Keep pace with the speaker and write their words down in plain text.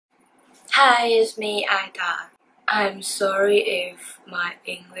Hi, it's me, EYETA. I'm sorry if my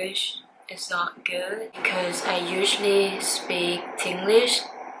English is not good because I usually speak English,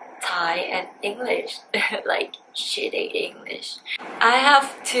 Thai, and English, like shitty English. I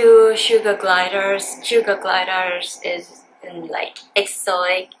have two sugar gliders. Sugar gliders is like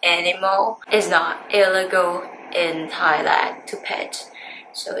exotic animal. It's not illegal in Thailand to pet.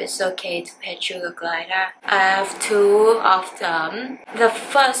 So it's okay to pet sugar glider. I have two of them. The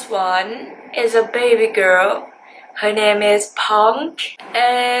first one is a baby girl. Her name is Punk.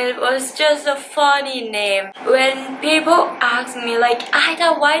 It was just a funny name. When people ask me like,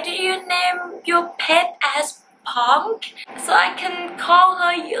 Ida, why do you name your pet as Punk? So I can call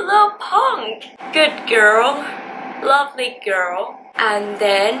her little Punk. Good girl. Lovely girl. And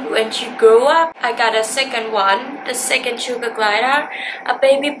then when she grew up, I got a second one, the second sugar glider, a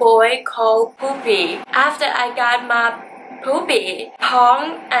baby boy called Poopy. After I got my Poopy,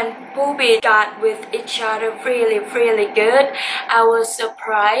 Pong and Poopy got with each other really good. I was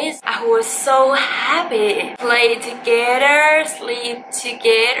surprised. I was so happy. Play together, sleep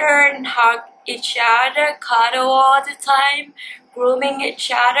together, and hug each other, cuddle all the time, grooming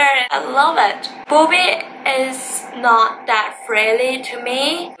each other. I love it. Poopy is not that friendly to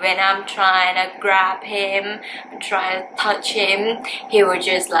me. When I'm trying to grab him, try to touch him, he would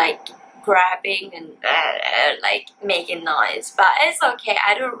just like grabbing and like making noise, but it's okay.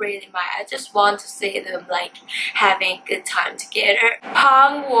 I don't really mind. I just want to see them like having a good time together.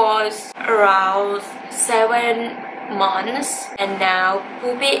 Pong was around 7 months and now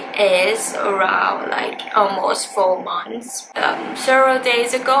Poopy is around like almost 4 months. Several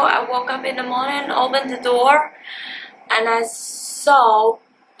days ago I woke up in the morning, opened the door, and I saw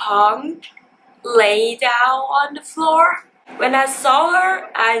Pong lay down on the floor. When I saw her,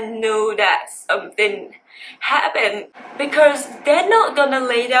 I knew that something happened because they're not gonna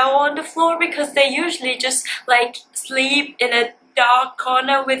lay down on the floor because they usually just like sleep in a dark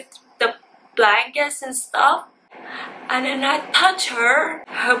corner with the blankets and stuff. And then I touched her.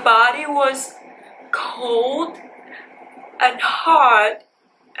 Her body was cold and hard,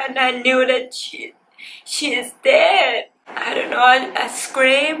 and I knew that she is dead. I don't know. I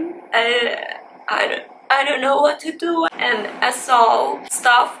screamed. I don't know what to do, and I saw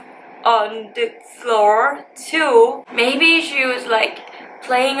stuff on the floor too. Maybe she was like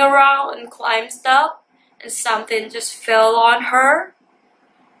playing around and climbed stuff and something just fell on her.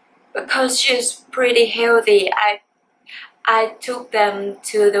 Because she's pretty healthy, I took them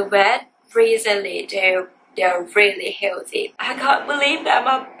to the vet recently. They're really healthy. I can't believe that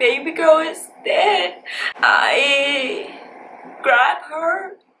my baby girl is dead. I grabbed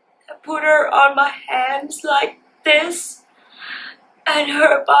her, put her on my hands like this, and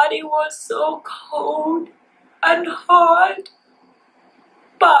her body was so cold and hard,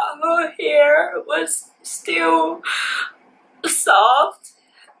 but her hair was still soft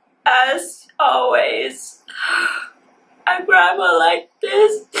as always. I grabbed her like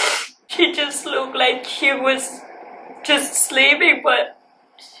this. She just looked like she was just sleeping, but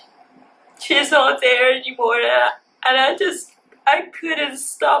she's not there anymore, and I couldn't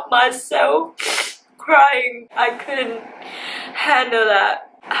stop myself crying. I couldn't handle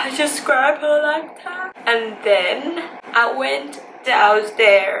that. I just grabbed her like that. And then I went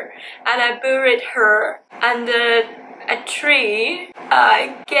downstairs and I buried her under a tree.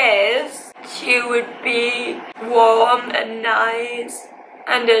 I guess she would be warm and nice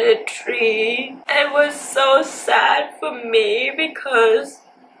under the tree. It was so sad for me because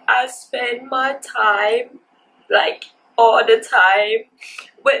I spent my time like all the time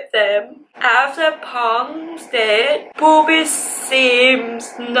with them. After Pong's death, Poopy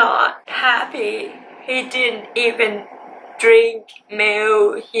seems not happy. He didn't even drink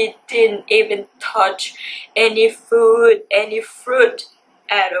milk. He didn't even touch any food, any fruit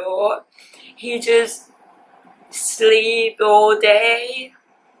at all. He just sleep all day.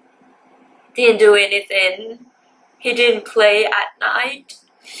 Didn't do anything. He didn't play at night.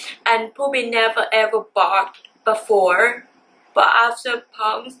 And Poopy never ever barked before, but after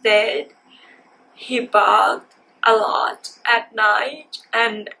Pong's death, he barked a lot at night,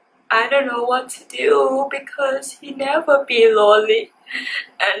 and I don't know what to do because he never be lonely,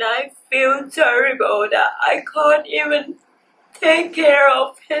 and I feel terrible that I can't even take care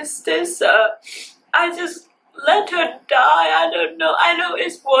of his sister. I just let her die. I don't know. I know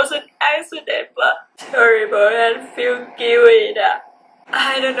it was an accident, but terrible, and feel guilty that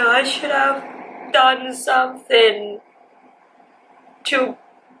I don't know. I should have done something to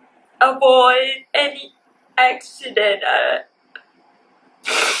avoid any accident.